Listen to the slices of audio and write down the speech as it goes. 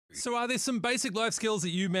So are there some basic life skills that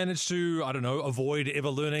you managed to, avoid ever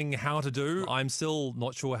learning how to do? I'm still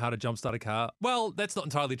not sure how to jumpstart a car. Well, that's not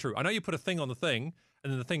entirely true. I know you put a thing on the thing,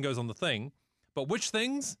 and then the thing goes on the thing, but which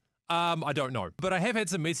things? I don't know. But I have had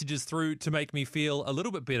some messages through to make me feel a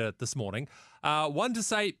little bit better this morning. One to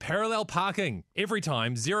say parallel parking. Every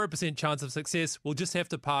time, 0% chance of success. We'll just have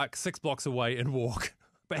to park 6 blocks away and walk.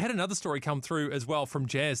 But I had another story come through as well from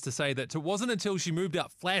Jazz to say that it wasn't until she moved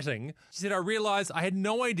out flatting, she said, I realised I had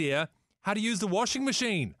no idea how to use the washing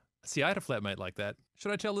machine. See, I had a flatmate like that.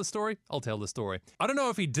 Should I tell this story? I'll tell this story. I don't know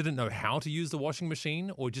if he didn't know how to use the washing machine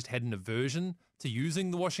or just had an aversion to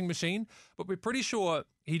using the washing machine, but we're pretty sure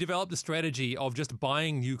he developed a strategy of just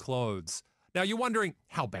buying new clothes. Now you're wondering,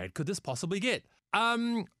 how bad could this possibly get?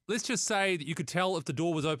 Let's just say that you could tell if the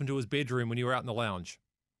door was open to his bedroom when you were out in the lounge.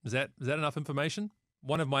 Is that enough information?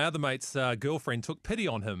 One of my other mates' girlfriend took pity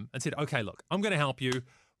on him and said, okay, look, I'm going to help you.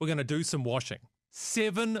 We're going to do some washing.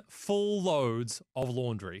 7 full loads of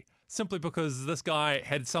laundry, simply because this guy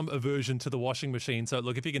had some aversion to the washing machine. So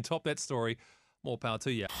look, if you can top that story, more power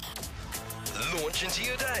to you. Launch into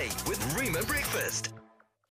your day with Rhema Breakfast.